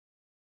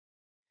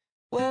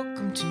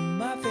Welcome to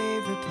my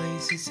favorite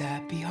place, it's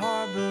Happy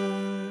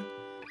Harbor.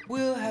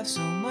 We'll have so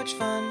much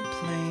fun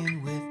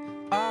playing with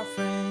our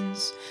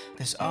friends.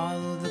 There's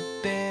Arlo the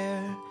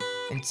bear,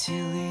 and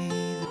Tilly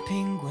the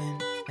penguin,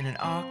 and an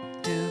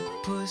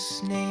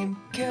octopus named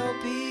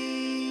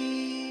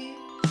Kelby.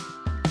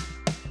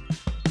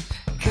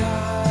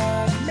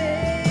 God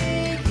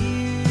made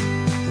you,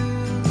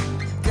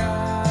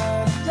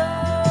 God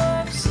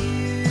loves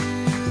you,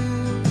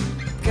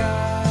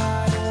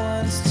 God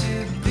wants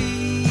to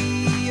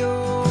be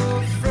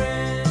your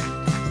friend.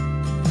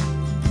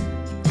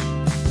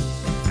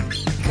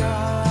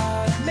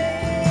 God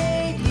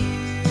made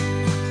you,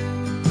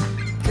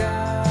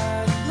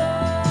 God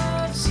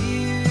loves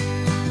you,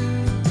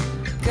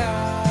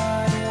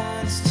 God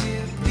wants to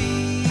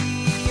be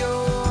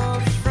your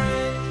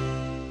friend.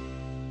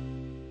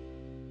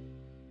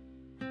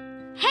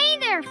 Hey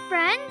there,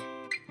 friend!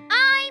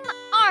 I'm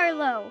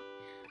Arlo.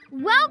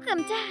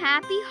 Welcome to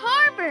Happy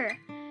Harbor,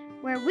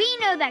 where we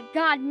know that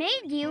God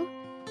made you,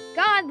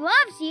 God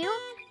loves you,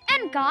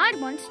 and God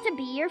wants to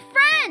be your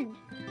friend.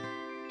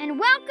 And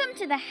welcome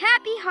to the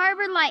Happy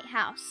Harbor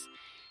Lighthouse.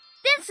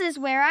 This is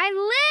where I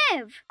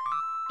live.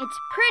 It's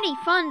pretty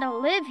fun to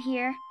live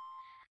here.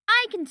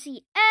 I can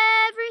see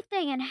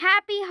everything in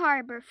Happy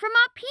Harbor from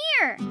up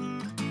here.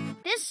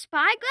 This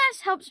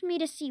spyglass helps me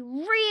to see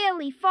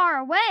really far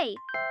away.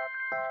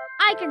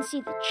 I can see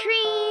the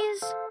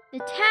trees, the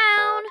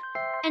town,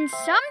 and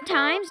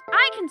sometimes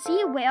I can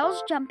see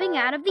whales jumping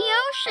out of the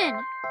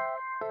ocean.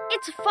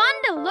 It's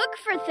fun to look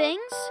for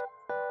things.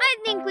 I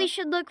think we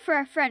should look for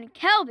our friend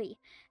Kelby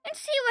and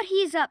see what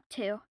he's up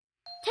to.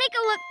 Take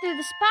a look through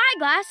the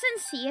spyglass and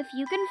see if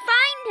you can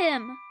find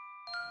him.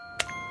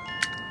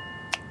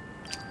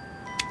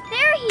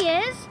 There he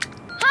is.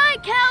 Hi,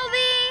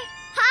 Kelby.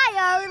 Hi,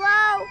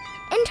 Arlo.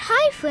 And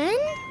hi, friend.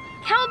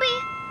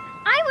 Kelby,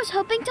 I was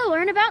hoping to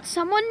learn about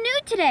someone new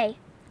today.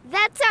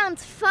 That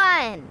sounds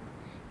fun.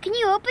 Can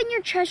you open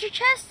your treasure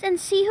chest and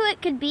see who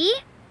it could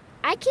be?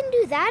 I can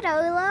do that,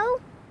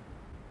 Arlo.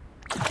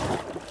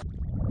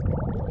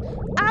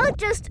 I'll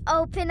just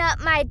open up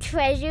my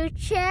treasure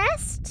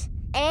chest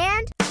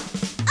and...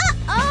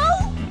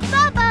 Uh-oh!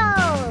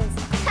 Bubbles!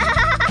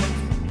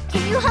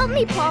 Can you help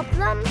me pop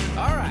them?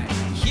 Alright,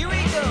 here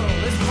we go.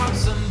 Let's pop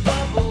some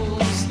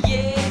bubbles.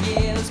 Yeah,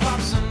 yeah, let's pop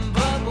some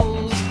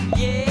bubbles.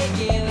 Yeah,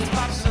 yeah, let's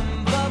pop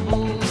some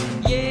bubbles.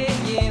 Yeah,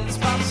 yeah, let's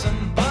pop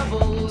some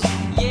bubbles.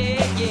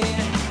 Yeah, yeah.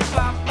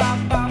 Pop, pop,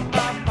 pop,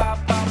 pop, pop,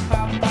 pop,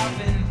 pop,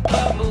 poppin'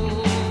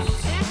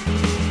 bubbles.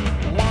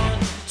 1,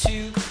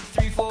 2,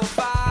 3, 4,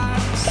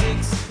 5,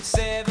 6,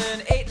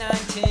 7, 8, 9,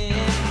 10.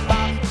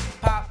 Pop,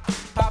 pop,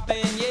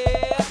 poppin',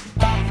 yeah.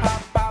 Pop,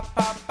 pop, pop,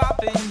 pop,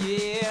 poppin',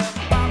 yeah.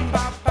 Pop,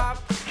 pop, pop,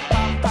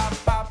 pop, pop,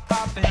 pop,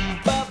 poppin'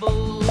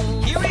 bubbles.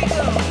 Here we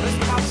go. Let's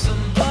pop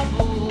some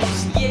bubbles.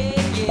 Yeah,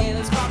 yeah.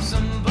 Let's pop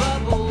some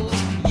bubbles.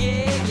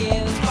 Yeah,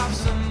 yeah. Let's pop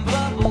some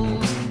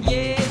bubbles.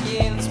 Yeah,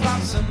 yeah. Let's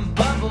pop some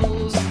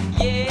bubbles.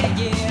 Yeah,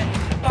 yeah.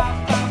 Pop,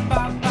 pop,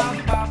 pop, pop,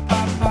 pop,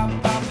 pop, pop,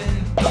 poppin'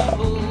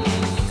 bubbles.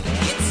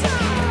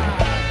 Guitar.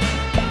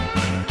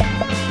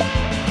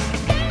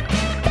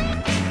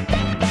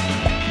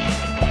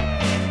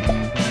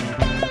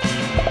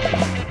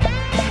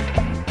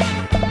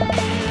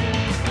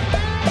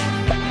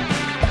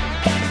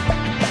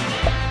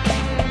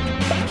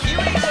 Here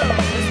we go.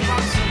 Let's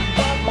pop some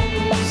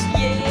bubbles.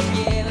 Yeah,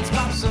 yeah. Let's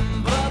pop some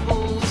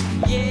bubbles.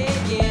 Yeah,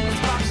 yeah. Let's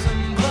pop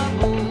some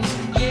bubbles.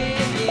 Yeah,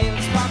 yeah.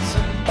 Let's pop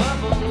some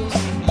bubbles.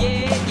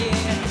 Yeah,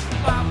 yeah.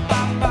 Pop,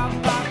 pop, pop,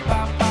 pop,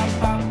 pop, pop,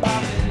 pop,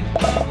 poppin'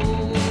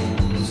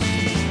 bubbles.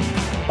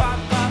 Pop,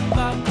 pop,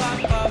 pop, pop,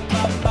 pop,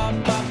 pop, pop,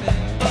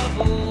 poppin'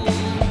 bubbles.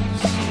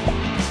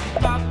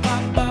 Pop,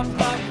 pop, pop,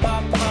 pop,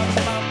 pop, pop,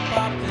 pop,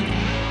 poppin'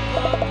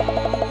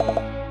 bubbles.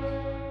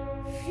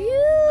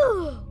 Phew!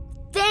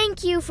 Thank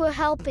you for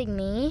helping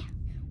me.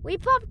 We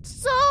popped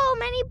so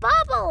many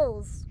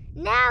bubbles.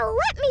 Now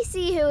let me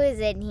see who is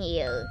in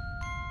here.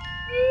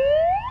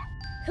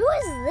 Who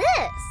is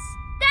this?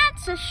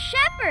 That's a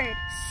shepherd.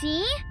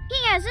 See?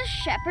 He has a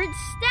shepherd's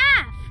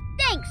staff.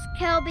 Thanks,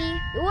 Kelby.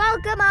 You're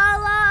welcome,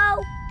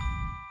 Arlo.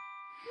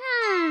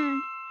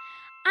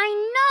 I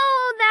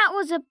know that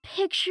was a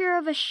picture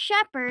of a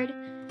shepherd,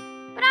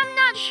 but I'm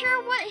not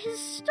sure what his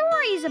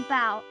story's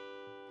about.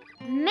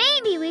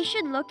 Maybe we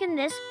should look in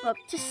this book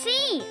to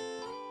see.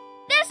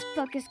 This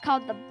book is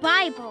called the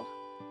Bible.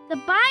 The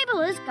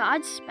Bible is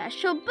God's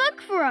special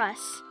book for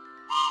us.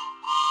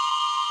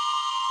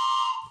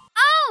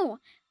 Oh,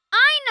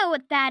 I know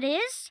what that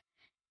is.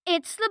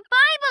 It's the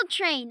Bible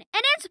train,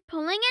 and it's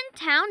pulling in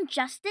town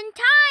just in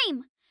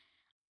time.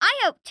 I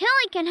hope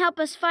Tilly can help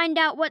us find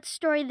out what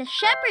story the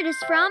shepherd is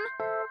from.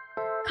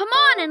 Come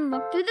on and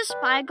look through the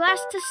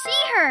spyglass to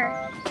see her.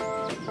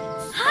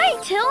 Hi,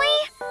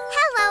 Tilly.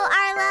 Hello,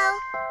 Arlo.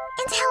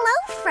 And hello,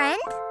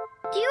 friend.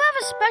 Do you have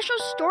a special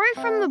story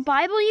from the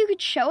Bible you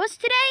could show us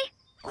today?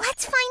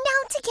 Let's find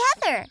out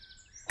together.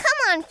 Come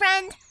on,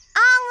 friend.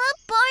 All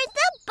aboard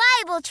the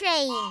Bible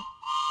train.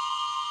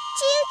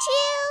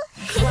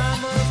 Choo-choo.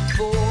 Climb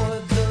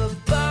aboard the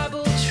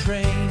Bible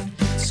train.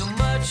 So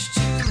much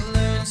to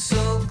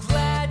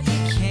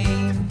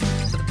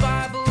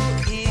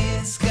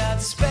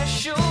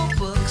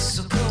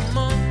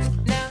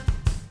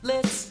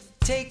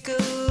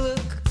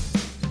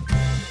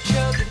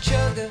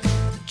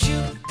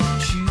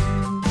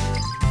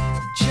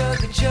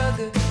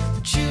chugga,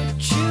 choo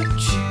choo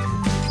choo.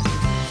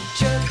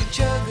 Chugga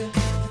chugga,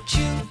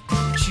 choo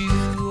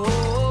choo.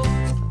 Oh.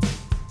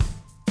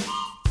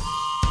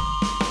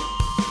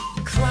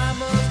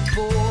 Climb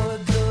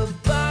aboard the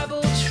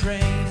Bible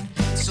train.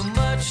 So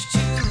much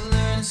to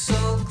learn, so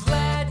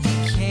glad you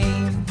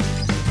came.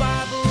 The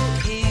Bible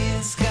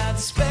is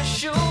God's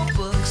special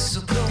book, so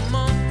come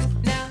on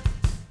now,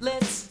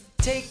 let's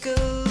take a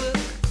look.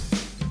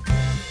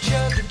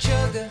 Chugga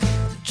chugga,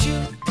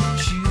 choo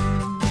choo.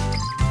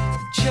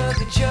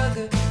 Chugga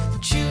chugga,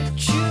 choo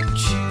choo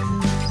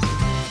choo.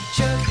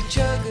 Chugga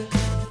chugga,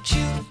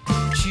 choo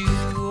choo.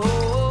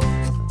 Oh.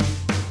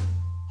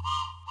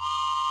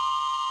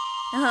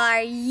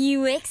 Are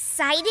you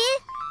excited?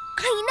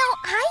 I know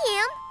I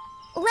am.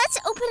 Let's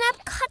open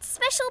up God's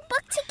special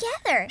book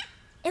together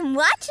and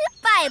watch a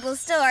Bible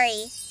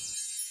story.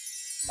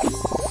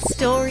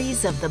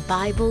 Stories of the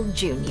Bible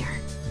Junior.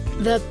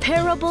 The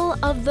Parable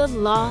of the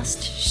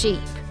Lost Sheep.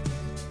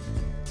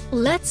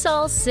 Let's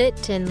all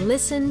sit and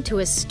listen to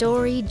a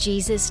story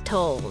Jesus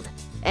told.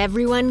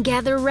 Everyone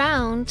gather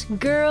round,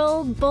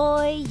 girl,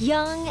 boy,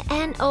 young,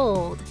 and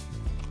old.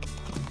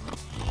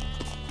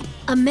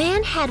 A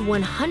man had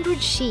 100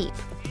 sheep,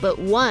 but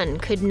one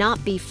could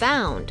not be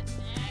found.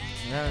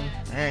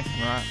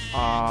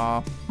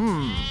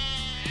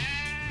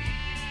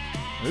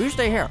 You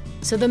stay here.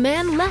 So the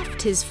man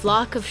left his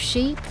flock of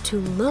sheep to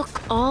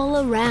look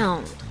all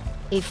around.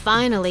 He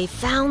finally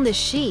found the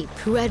sheep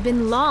who had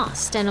been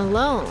lost and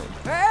alone.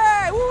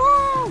 Hey,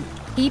 woo!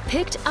 He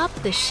picked up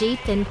the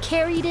sheep and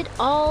carried it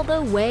all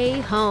the way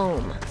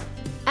home.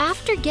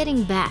 After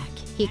getting back,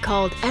 he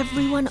called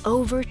everyone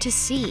over to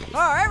see.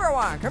 Oh,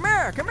 everyone, come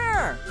here, come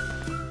here.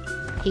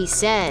 He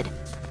said,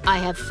 "I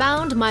have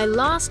found my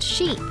lost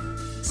sheep.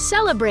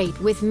 Celebrate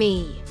with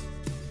me."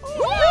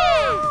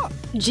 Yeah!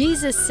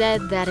 Jesus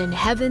said that in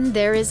heaven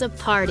there is a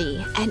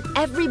party and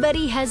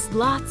everybody has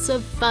lots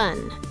of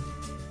fun.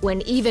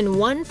 When even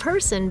one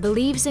person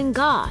believes in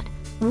God,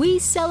 we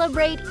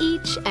celebrate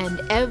each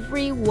and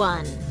every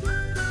one.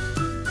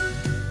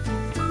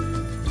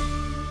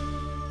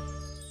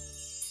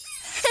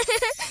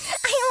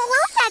 I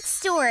love that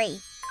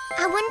story.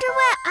 I wonder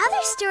what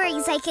other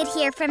stories I could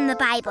hear from the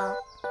Bible.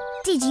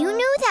 Did you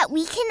know that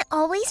we can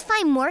always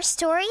find more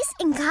stories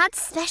in God's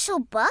special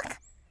book?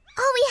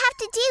 All we have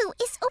to do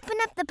is open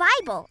up the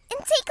Bible and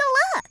take a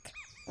look.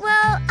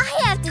 Well,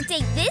 I have to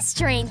take this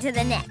train to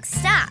the next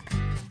stop.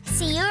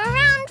 See you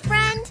around,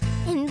 friend.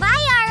 And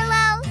bye,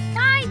 Arlo.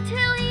 Bye,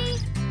 Tilly.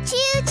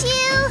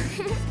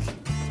 Choo-choo.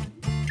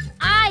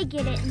 I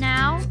get it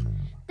now.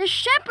 The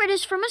shepherd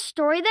is from a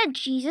story that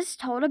Jesus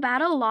told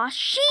about a lost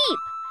sheep.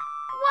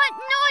 What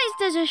noise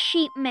does a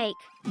sheep make?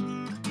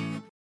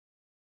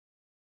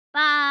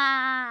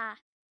 Bah!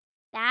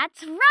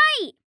 That's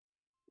right!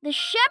 The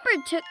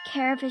shepherd took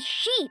care of his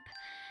sheep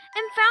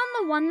and found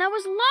the one that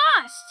was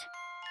lost.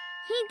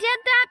 He did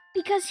that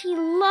because he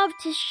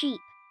loved his sheep.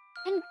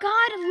 And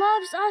God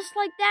loves us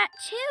like that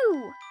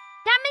too.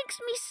 That makes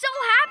me so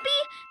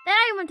happy that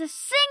I want to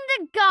sing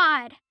to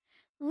God.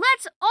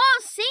 Let's all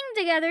sing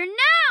together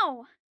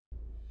now!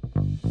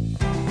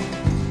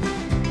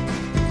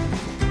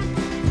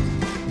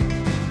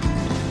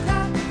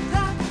 Clap,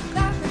 clap,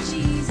 clap for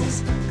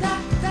Jesus.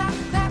 Clap, clap,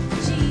 clap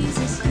for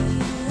Jesus. He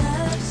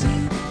loves you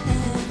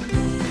and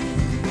me.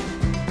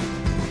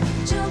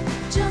 Jump,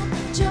 jump,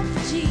 jump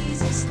for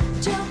Jesus.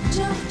 Jump,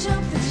 jump,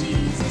 jump for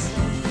Jesus.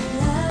 He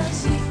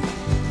loves you.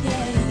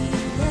 Yeah, he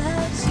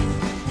loves you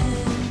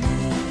and me.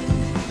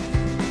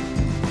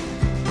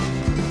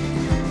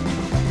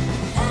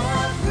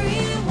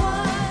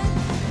 Everyone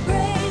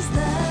praise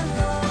the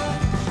Lord.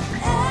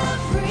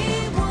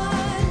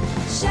 Everyone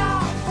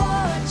shout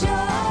for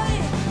joy.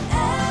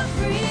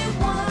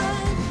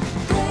 Everyone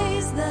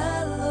praise the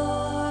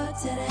Lord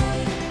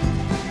today.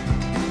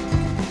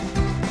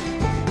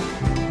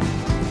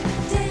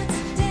 Dance,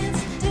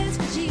 dance, dance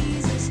for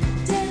Jesus.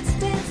 Dance,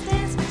 dance,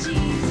 dance for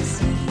Jesus.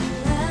 He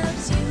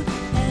loves you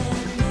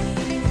and me.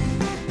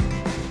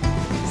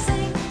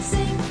 Sing,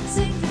 sing,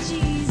 sing for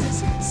Jesus.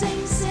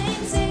 Sing, sing,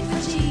 sing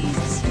for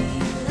Jesus. He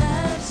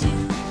loves you.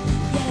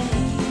 Yeah,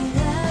 he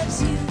loves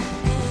you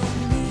and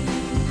me.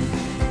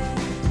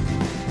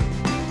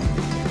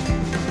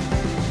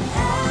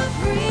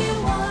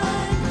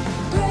 Everyone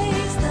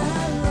praise the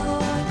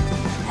Lord.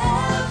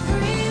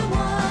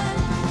 Everyone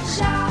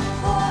shout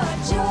for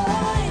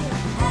joy.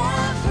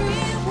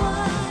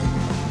 Everyone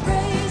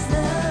praise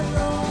the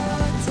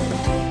Lord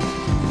today.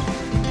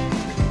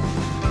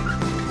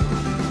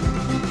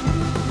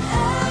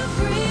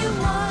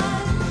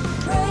 Everyone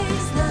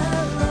praise the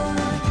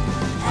Lord.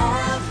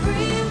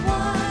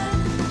 Everyone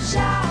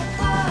shout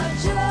for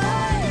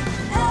joy.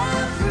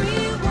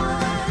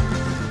 Everyone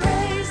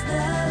praise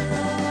the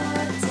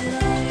Lord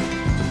today.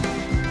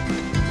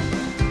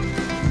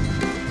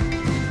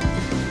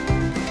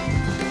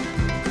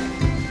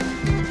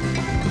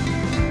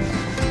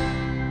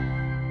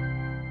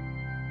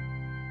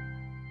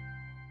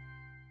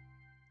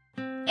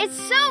 It's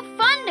so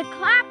fun to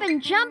clap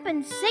and jump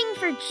and sing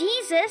for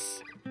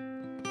Jesus.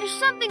 There's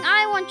something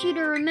I want you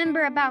to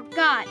remember about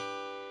God.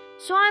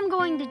 So I'm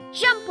going to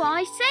jump while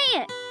I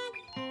say it.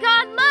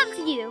 God loves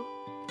you.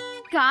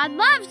 God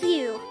loves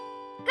you.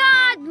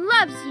 God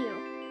loves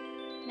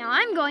you. Now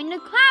I'm going to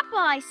clap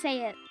while I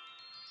say it.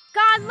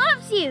 God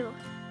loves you.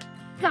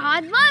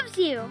 God loves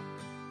you.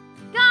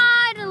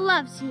 God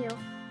loves you.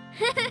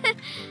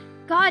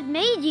 God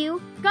made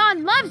you, God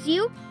loves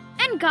you,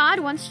 and God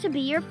wants to be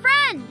your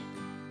friend.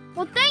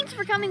 Well, thanks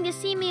for coming to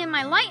see me in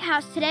my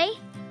lighthouse today.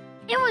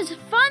 It was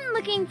fun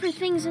looking for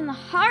things in the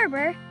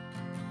harbor,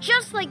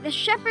 just like the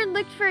shepherd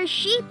looked for a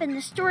sheep in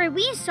the story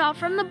we saw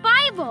from the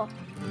Bible.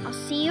 I'll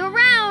see you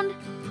around.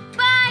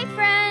 Bye,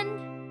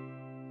 friend.